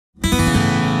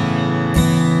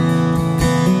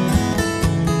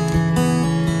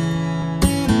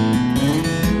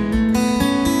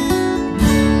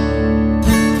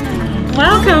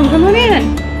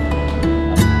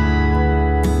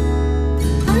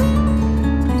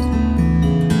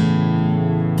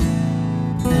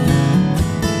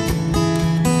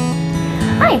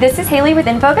this is Haley with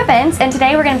Invoke Events, and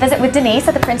today we're going to visit with Denise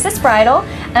at the Princess Bridal,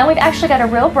 and we've actually got a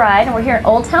real bride, and we're here in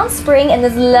Old Town Spring in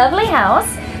this lovely house.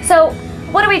 So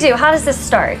what do we do? How does this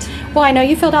start? Well, I know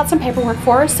you filled out some paperwork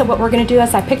for us, so what we're going to do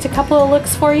is I picked a couple of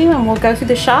looks for you, and we'll go through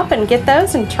the shop and get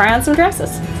those and try on some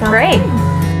dresses. Great.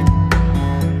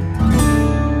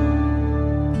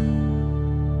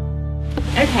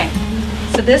 Okay,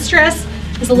 so this dress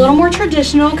is a little more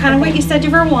traditional, kind of what you said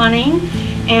you were wanting.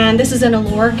 And this is an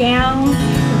allure gown,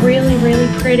 really, really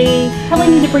pretty. Probably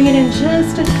need to bring it in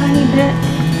just a tiny bit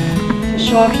to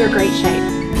show off your great shape.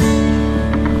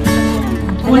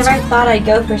 I never thought I'd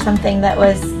go for something that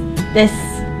was this,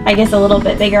 I guess, a little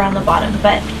bit bigger on the bottom,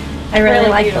 but I really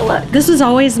like the look. This was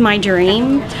always my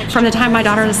dream. From the time my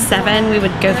daughter was 7, we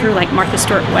would go through like Martha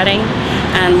Stewart wedding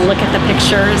and look at the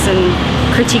pictures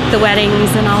and critique the weddings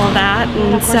and all of that.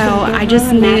 And so I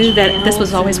just knew that this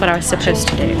was always what I was supposed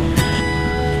to do.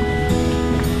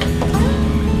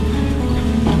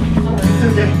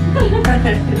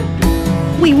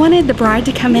 We wanted the bride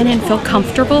to come in and feel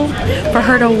comfortable, for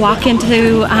her to walk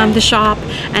into the shop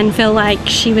and feel like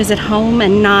she was at home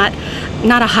and not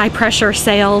a high pressure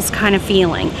sales kind of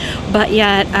feeling, but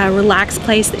yet a relaxed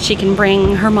place that she can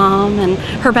bring her mom and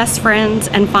her best friends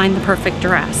and find the perfect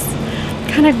dress.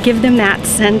 Kind of give them that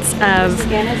sense of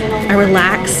a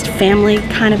relaxed family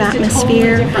kind of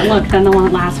atmosphere. Totally different look than the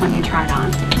last one you tried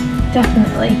on.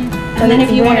 Definitely. And then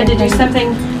if you wanted to do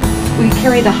something, we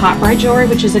carry the hot bride jewelry,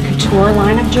 which is a couture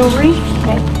line of jewelry.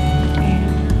 Okay.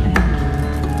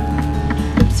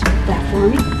 Oops, hold that for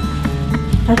me.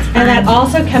 And that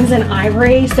also comes in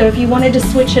ivory, so if you wanted to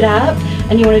switch it up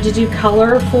and you wanted to do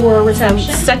color for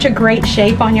reception, such a great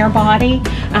shape on your body.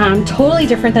 Totally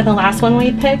different than the last one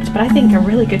we picked, but I think a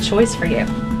really good choice for you.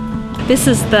 This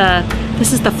is the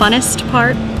funnest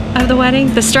part of the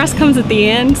wedding. The stress comes at the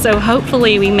end, so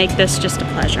hopefully we make this just a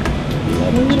pleasure.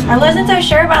 I wasn't so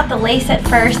sure about the lace at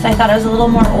first. I thought it was a little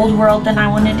more old world than I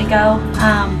wanted to go,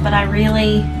 but I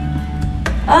really,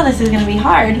 oh, this is going to be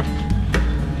hard.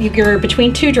 You're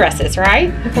between 2 dresses,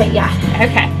 right? Okay, yeah.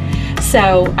 Okay,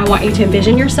 so I want you to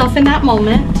envision yourself in that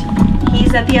moment.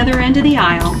 He's at the other end of the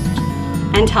aisle,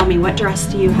 and tell me, what dress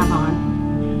do you have on?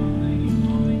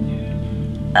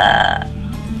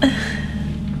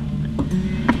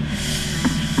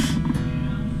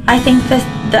 I think the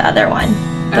other one.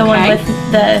 The one with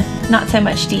the not so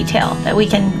much detail, that we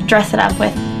can dress it up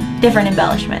with different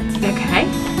embellishments. Okay,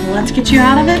 well, let's get you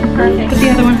out of it. Perfect. Put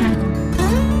the other one.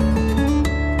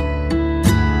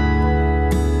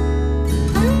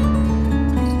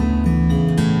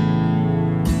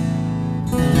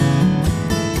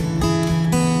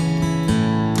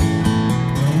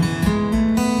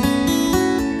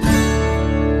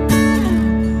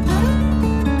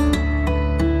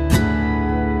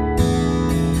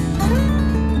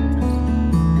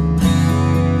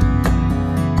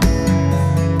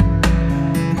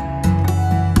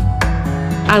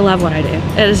 I love what I do.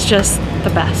 It is just the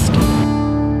best.